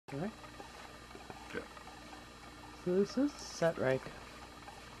Right? Yeah. So this is set right.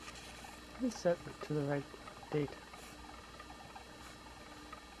 It's set to the right date.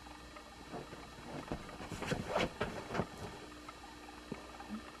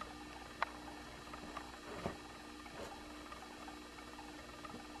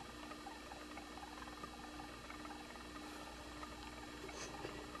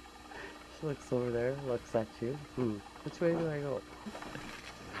 She looks over there, looks at you. Which way do I go?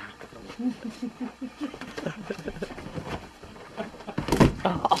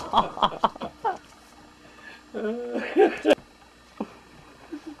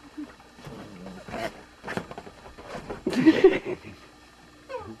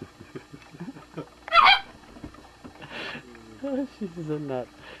 She's a nut.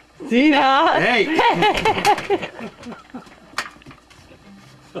 Tina! Hey!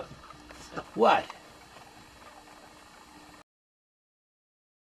 What?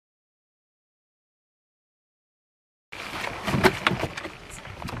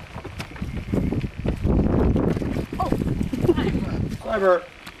 Cyber.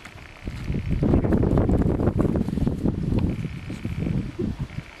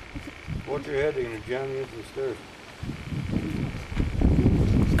 Watch your head, they're gonna jam you into the stairs.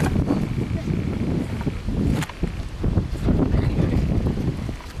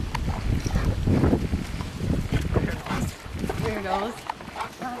 Weirdos.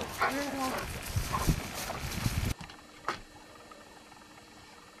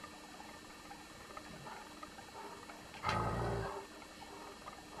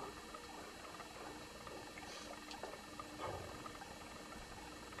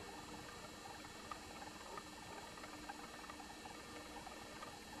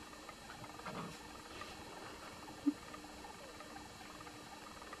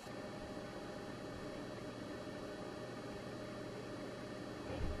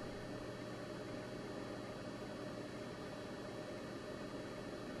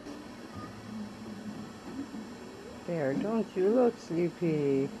 Bear, don't you look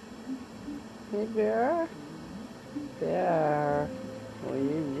sleepy. Hey, Bear? Bear. Well,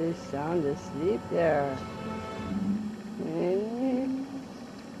 you just sound asleep there. Hey?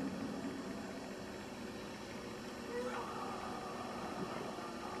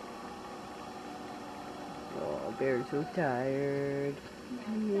 Oh, Bear's so tired.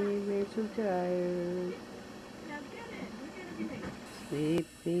 Hey, Bear's so tired.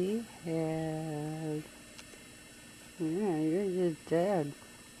 Sleepy head. Yeah, you're just dead.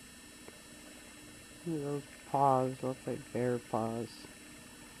 Those paws look like bear paws.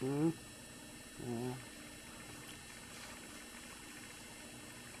 Hmm? Yeah.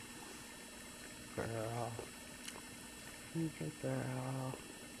 Girl. He's a girl.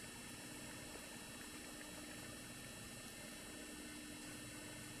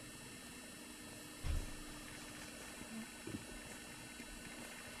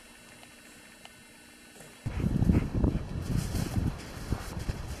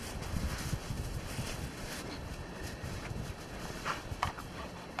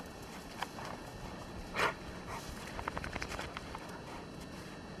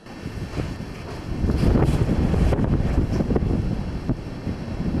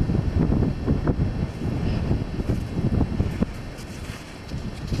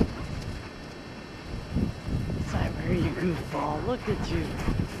 Cyber, you goofball. Look at you.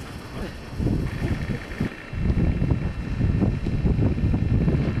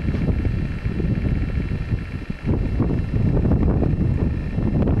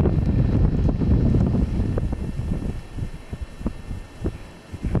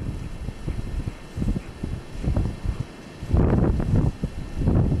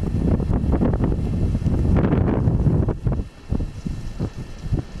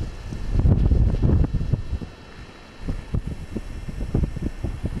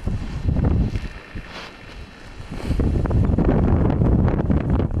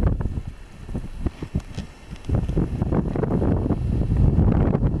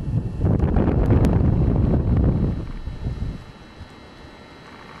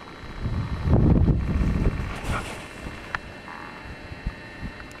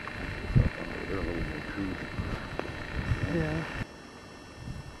 Yeah.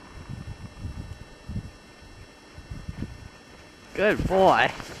 Good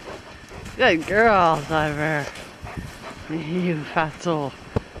boy. Good girl, Cyber. You fatso.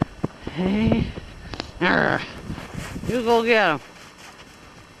 Hey. Arr. You go get him.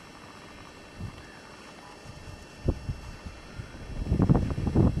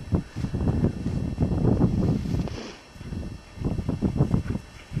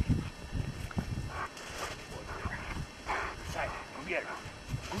 Cyber, go get him.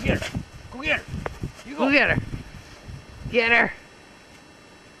 get her. Go get her. You Go get her. Get her.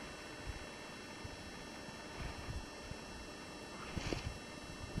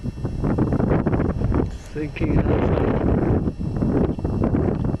 Thinking outside.